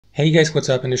Hey guys, what's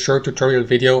up? In this short tutorial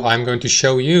video, I'm going to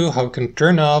show you how you can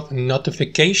turn off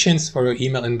notifications for your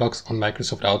email inbox on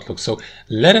Microsoft Outlook. So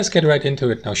let us get right into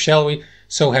it now, shall we?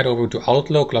 So head over to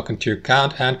Outlook, log into your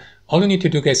account, and all you need to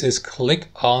do, guys, is click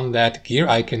on that gear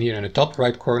icon here in the top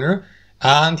right corner.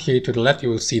 And here to the left, you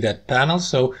will see that panel.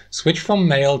 So switch from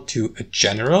mail to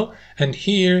general. And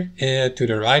here to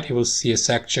the right, you will see a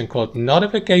section called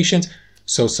notifications.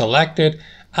 So select it.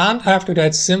 And after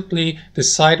that, simply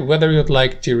decide whether you'd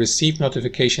like to receive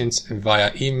notifications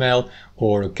via email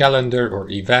or calendar or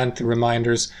event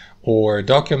reminders or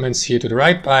documents here to the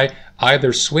right by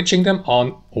either switching them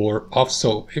on or off.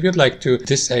 So if you'd like to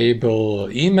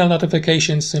disable email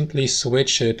notifications, simply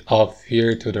switch it off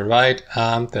here to the right,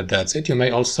 and that's it. You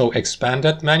may also expand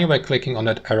that menu by clicking on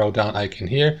that arrow down icon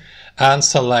here and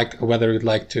select whether you'd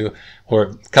like to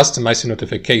or customize the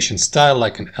notification style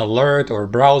like an alert or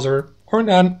browser or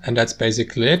none, and that's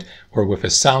basically it, or with a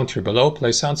sound here below,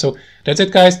 play sound. So that's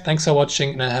it, guys. Thanks for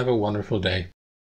watching and have a wonderful day.